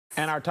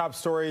And our top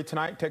story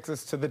tonight takes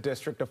us to the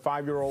district. A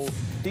 5-year-old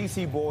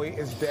D.C. boy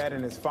is dead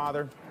and his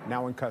father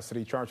now in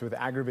custody, charged with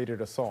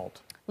aggravated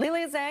assault.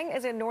 Lili Zheng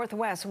is in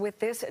Northwest with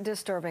this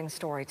disturbing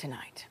story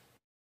tonight.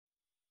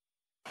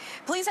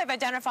 Police have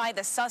identified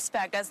the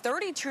suspect as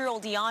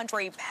 32-year-old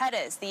DeAndre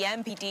Pettis. The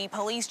MPD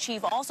police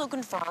chief also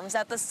confirms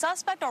that the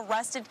suspect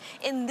arrested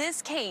in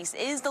this case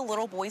is the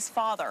little boy's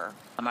father.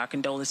 Our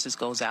condolences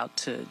goes out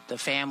to the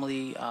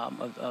family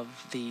of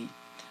the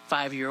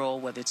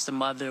 5-year-old, whether it's the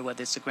mother,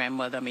 whether it's the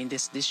grandmother. I mean,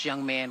 this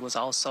young man was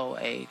also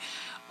a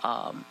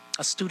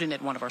student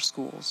at one of our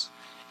schools.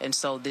 And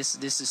so this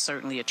is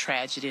certainly a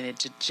tragedy, and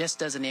it just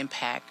doesn't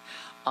impact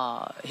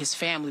his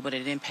family, but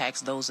it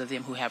impacts those of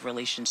them who have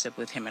relationship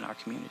with him in our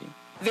community.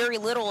 Very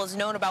little is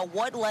known about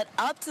what led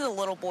up to the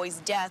little boy's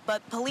death,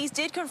 but police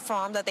did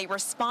confirm that they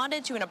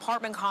responded to an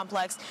apartment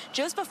complex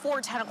just before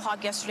 10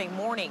 o'clock yesterday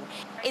morning.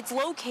 It's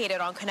located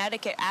on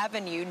Connecticut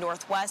Avenue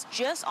Northwest,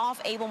 just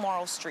off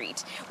Albemarle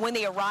Street. When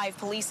they arrived,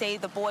 police say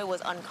the boy was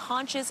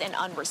unconscious and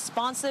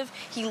unresponsive.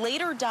 He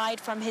later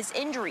died from his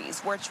injuries,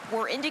 which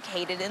were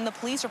indicated in the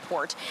police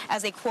report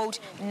as a, quote,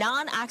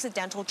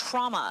 non-accidental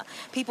trauma.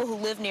 People who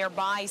live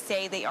nearby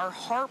say they are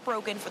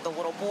heartbroken for the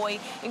little boy,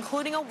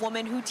 including a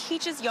woman who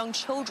teaches young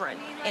children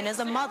and is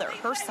a mother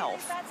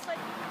herself.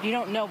 You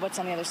don't know what's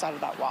on the other side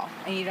of that wall,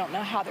 and you don't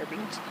know how they're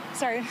being,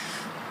 sorry.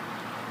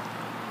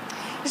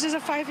 It's just a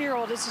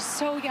 5-year-old, it's just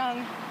so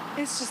young.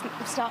 It's so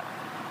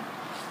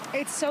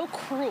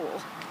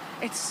cruel.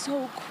 It's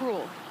so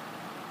cruel.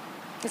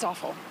 It's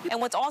awful. And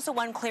what's also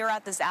unclear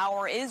at this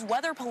hour is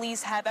whether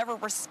police have ever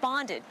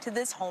responded to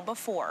this home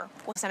before.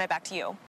 We'll send it back to you.